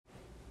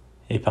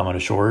Hey, Palmetto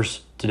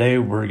Shores. Today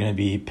we're going to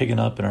be picking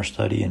up in our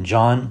study in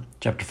John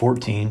chapter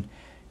 14, and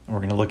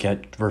we're going to look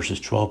at verses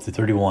 12 through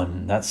 31.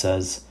 And that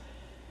says,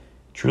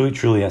 "Truly,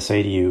 truly, I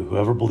say to you,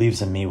 whoever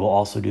believes in me will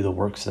also do the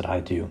works that I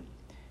do.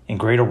 And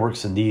greater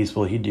works than these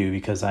will he do,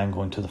 because I am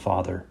going to the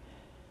Father.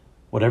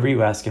 Whatever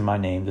you ask in my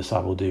name, this I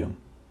will do,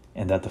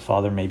 and that the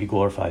Father may be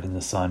glorified in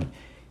the Son.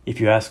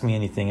 If you ask me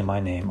anything in my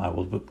name, I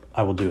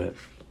will do it.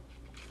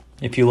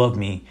 If you love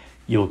me,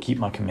 you will keep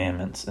my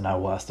commandments, and I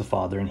will ask the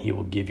Father, and he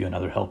will give you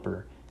another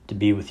helper to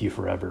be with you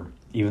forever,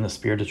 even the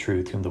Spirit of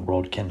truth, whom the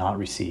world cannot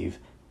receive,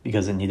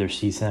 because it neither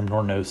sees him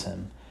nor knows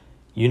him.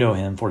 You know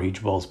him, for he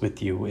dwells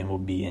with you and will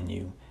be in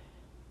you.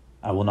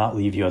 I will not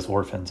leave you as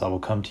orphans. I will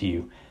come to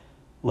you.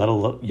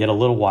 Yet a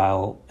little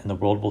while, and the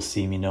world will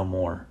see me no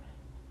more.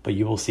 But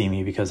you will see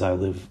me, because I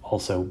live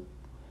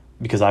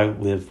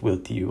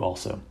with you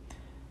also.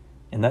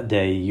 In that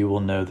day you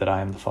will know that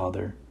I am the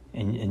Father,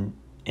 and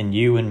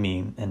you in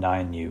me, and I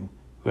in you.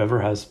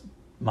 Whoever has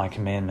my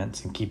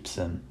commandments and keeps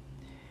them,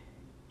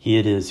 he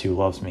it is who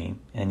loves me,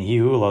 and he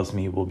who loves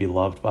me will be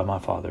loved by my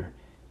Father,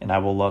 and I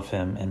will love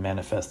him and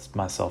manifest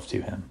myself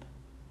to him."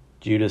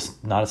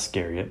 Judas, not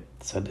Iscariot,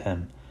 said to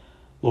him,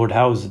 "Lord,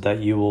 how is it that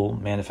you will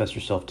manifest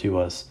yourself to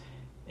us,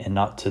 and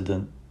not to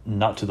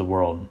the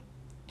world?"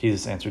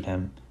 Jesus answered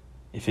him,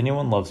 "If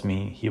anyone loves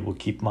me, he will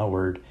keep my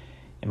word,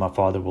 and my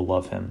Father will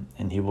love him,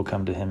 and he will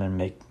come to him and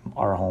make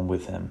our home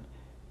with him.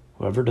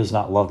 Whoever does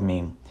not love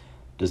me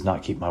does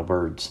not keep my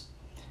words.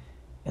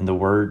 And the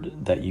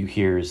word that you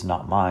hear is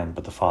not mine,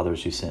 but the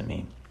Father's who sent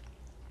me.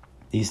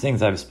 These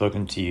things I have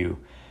spoken to you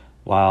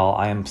while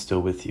I am still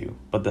with you.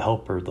 But the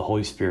Helper, the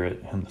Holy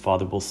Spirit, whom the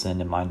Father will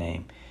send in my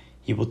name,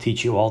 he will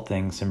teach you all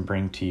things and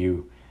bring to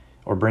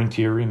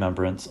your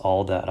remembrance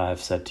all that I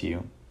have said to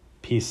you.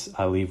 Peace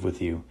I leave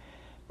with you.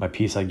 My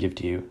peace I give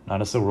to you.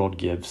 Not as the world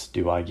gives,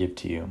 do I give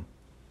to you.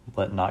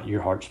 Let not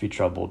your hearts be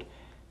troubled,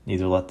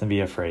 neither let them be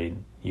afraid.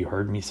 You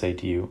heard me say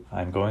to you,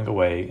 I am going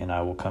away, and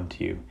I will come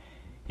to you.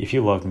 If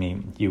you loved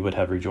me, you would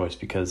have rejoiced,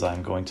 because I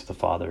am going to the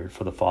Father,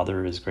 for the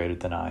Father is greater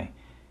than I.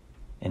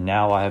 And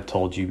now I have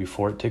told you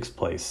before it takes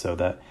place, so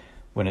that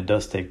when it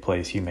does take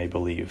place, you may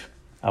believe.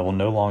 I will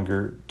no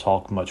longer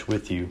talk much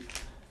with you,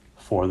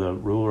 for the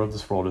ruler of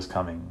this world is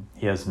coming.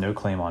 He has no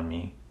claim on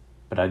me,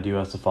 but I do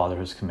as the Father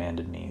has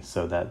commanded me,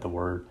 so that the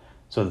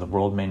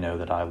world may know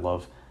that I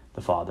love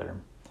the Father.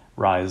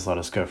 Rise, let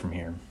us go from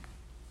here."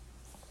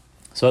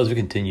 So as we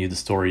continue the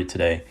story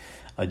today,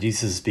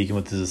 Jesus is speaking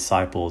with his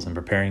disciples and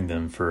preparing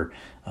them for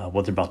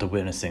what they're about to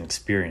witness and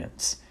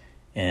experience.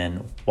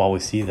 And while we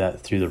see that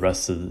through the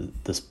rest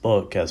of this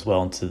book, as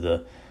well into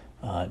the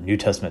New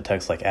Testament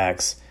texts like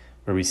Acts,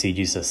 where we see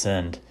Jesus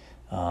ascend,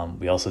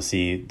 we also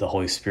see the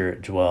Holy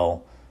Spirit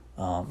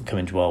come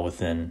and dwell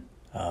within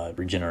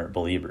regenerate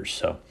believers.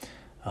 So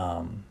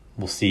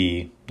we'll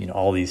see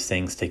all these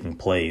things taking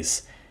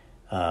place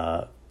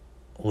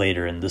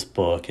later in this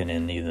book, and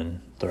in even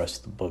the rest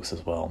of the books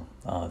as well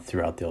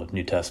throughout the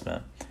New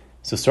Testament.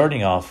 So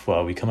starting off,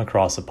 we come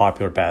across a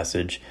popular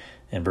passage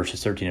in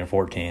verses 13 and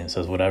 14. It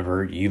says,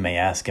 "Whatever you may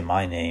ask in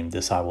my name,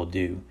 this I will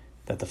do,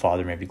 that the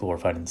Father may be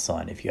glorified in the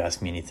Son. If you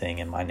ask me anything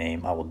in my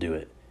name, I will do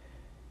it."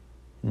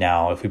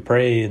 Now, if we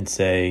pray and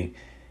say,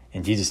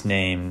 "In Jesus'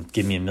 name,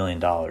 give me $1 million,"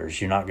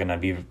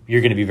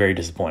 you're going to be very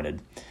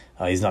disappointed.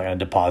 He's not going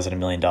to deposit $1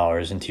 million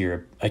into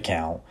your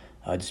account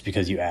just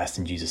because you asked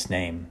in Jesus'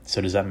 name.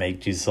 So does that make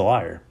Jesus a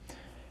liar?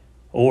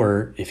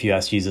 Or if you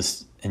ask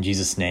Jesus in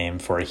Jesus' name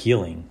for a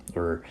healing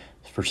or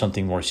for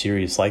something more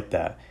serious like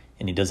that,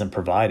 and he doesn't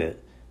provide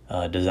it,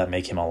 does that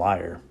make him a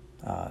liar?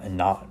 I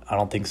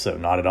don't think so,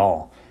 not at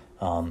all.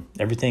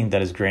 Everything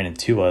that is granted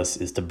to us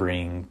is to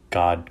bring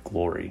God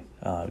glory,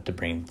 to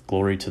bring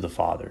glory to the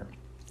Father.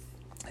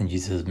 And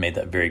Jesus has made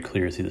that very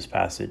clear through this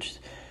passage.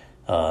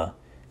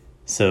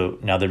 So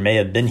now there may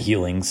have been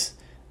healings,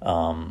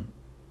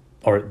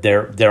 or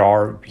there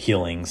are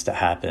healings that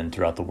happen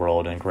throughout the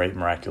world, and great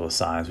miraculous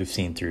signs we've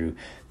seen through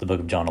the book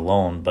of John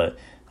alone, but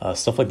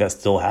stuff like that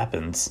still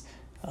happens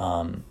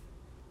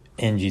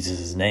in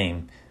Jesus'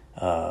 name,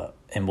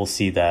 and we'll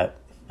see that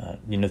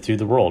through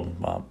the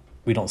world.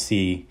 We don't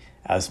see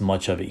as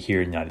much of it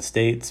here in the United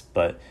States,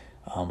 but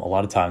a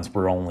lot of times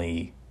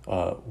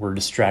we're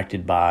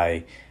distracted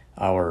by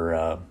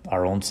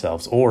our own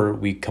selves, or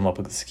we come up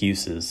with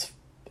excuses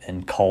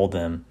and call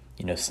them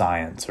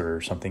science or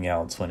something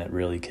else, when it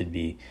really could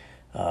be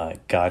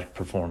God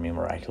performing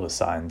miraculous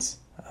signs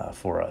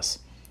for us.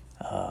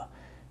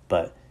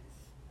 But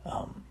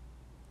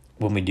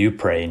when we do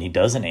pray and he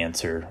doesn't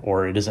answer,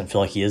 or it doesn't feel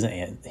like he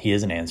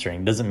isn't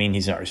answering, doesn't mean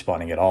he's not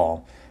responding at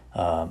all.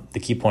 The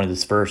key point of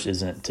this verse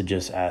isn't to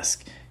just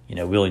ask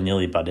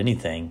willy-nilly about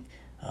anything,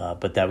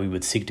 but that we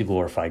would seek to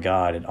glorify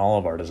God in all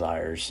of our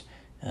desires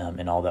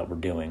and all that we're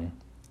doing.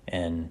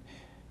 And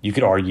you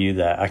could argue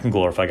that I can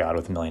glorify God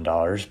with $1 million,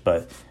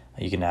 but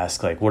you can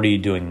ask, what are you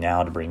doing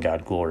now to bring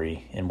God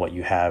glory in what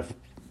you have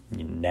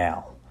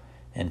now?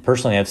 And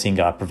personally, I've seen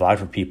God provide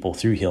for people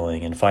through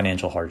healing and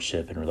financial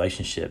hardship and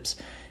relationships.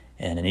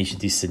 And in each of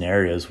these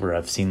scenarios where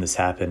I've seen this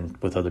happen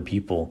with other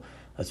people,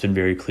 it's been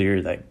very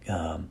clear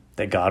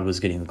that God was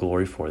getting the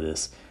glory for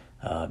this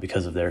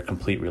because of their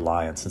complete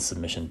reliance and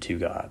submission to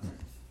God.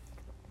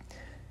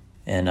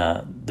 And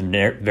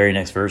the very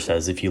next verse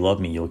says, "If you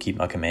love me, you'll keep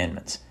my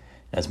commandments."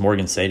 As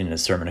Morgan stated in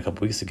his sermon a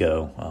couple weeks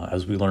ago,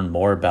 as we learn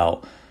more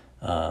about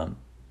someone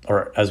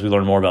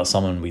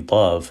we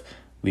love,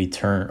 we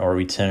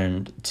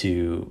tend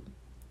to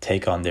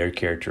take on their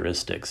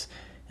characteristics.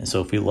 And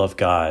so if we love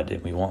God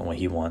and we want what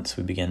he wants,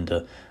 we begin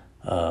to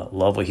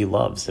love what he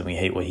loves and we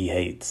hate what he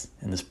hates.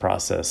 In this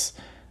process,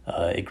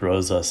 it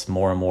grows us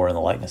more and more in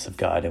the likeness of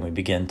God, and we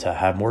begin to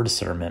have more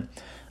discernment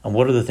on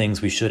what are the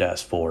things we should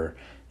ask for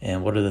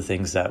and what are the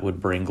things that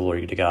would bring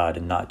glory to God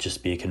and not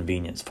just be a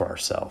convenience for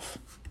ourselves.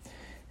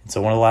 And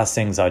so one of the last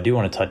things I do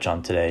want to touch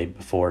on today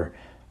before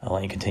I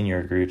let you continue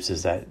your groups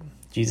is that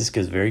Jesus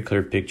gives a very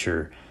clear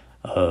picture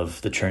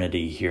of the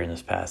Trinity here in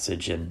this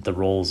passage and the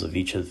roles of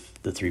each of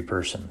the three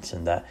persons,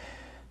 and that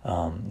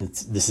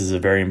this is a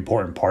very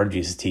important part of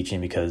Jesus'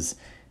 teaching because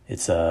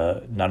it's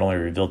not only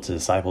revealed to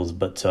disciples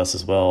but to us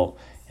as well,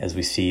 as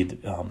we see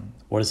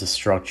what is the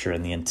structure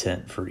and the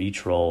intent for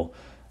each role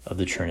of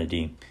the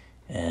Trinity,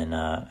 and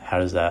how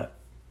does that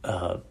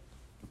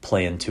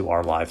play into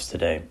our lives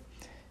today.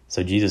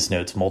 So Jesus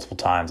notes multiple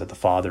times that the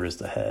Father is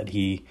the head.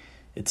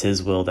 It's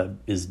his will that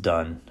is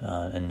done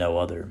and no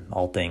other.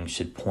 All things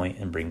should point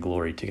and bring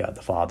glory to God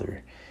the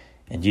Father.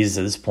 And Jesus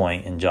at this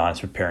point in John is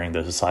preparing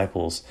those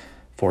disciples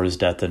for his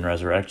death and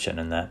resurrection,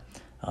 and that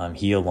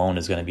he alone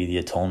is going to be the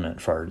atonement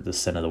for the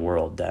sin of the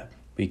world, that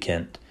we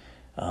can't,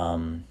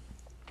 that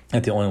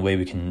the only way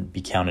we can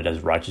be counted as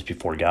righteous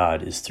before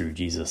God is through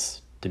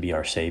Jesus to be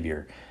our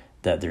Savior,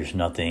 that there's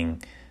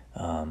nothing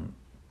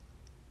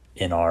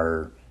in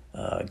our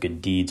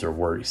good deeds or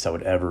works that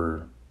would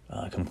ever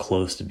come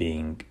close to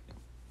being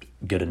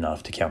good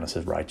enough to count us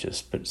as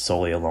righteous, but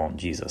solely alone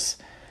Jesus.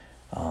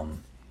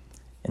 And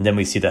then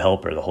we see the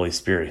Helper, the Holy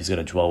Spirit, who's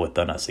going to dwell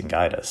within us and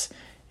guide us.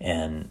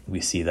 And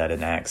we see that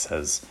in Acts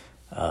as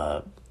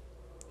the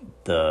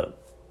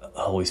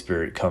Holy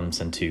Spirit comes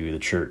into the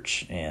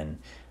church, and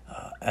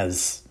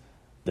as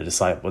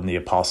when the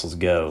apostles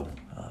go,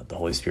 the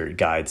Holy Spirit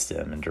guides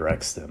them and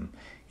directs them.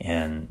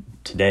 And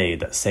today,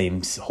 that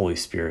same Holy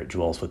Spirit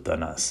dwells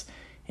within us.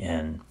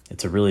 And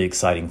it's a really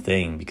exciting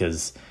thing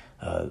because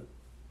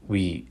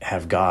we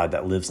have God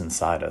that lives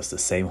inside us. The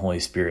same Holy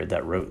Spirit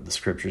that wrote the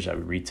scriptures that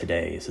we read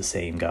today is the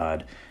same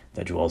God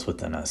that dwells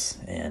within us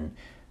and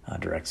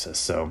directs us.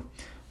 So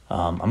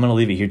I'm going to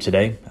leave it here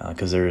today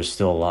because there is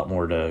still a lot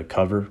more to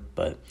cover.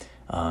 But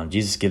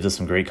Jesus gives us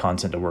some great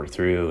content to work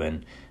through,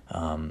 and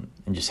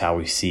just how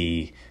we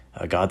see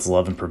God's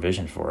love and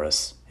provision for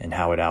us and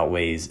how it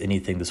outweighs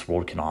anything this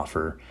world can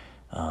offer.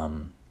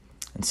 And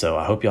so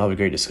I hope you all have a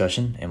great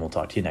discussion, and we'll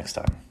talk to you next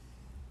time.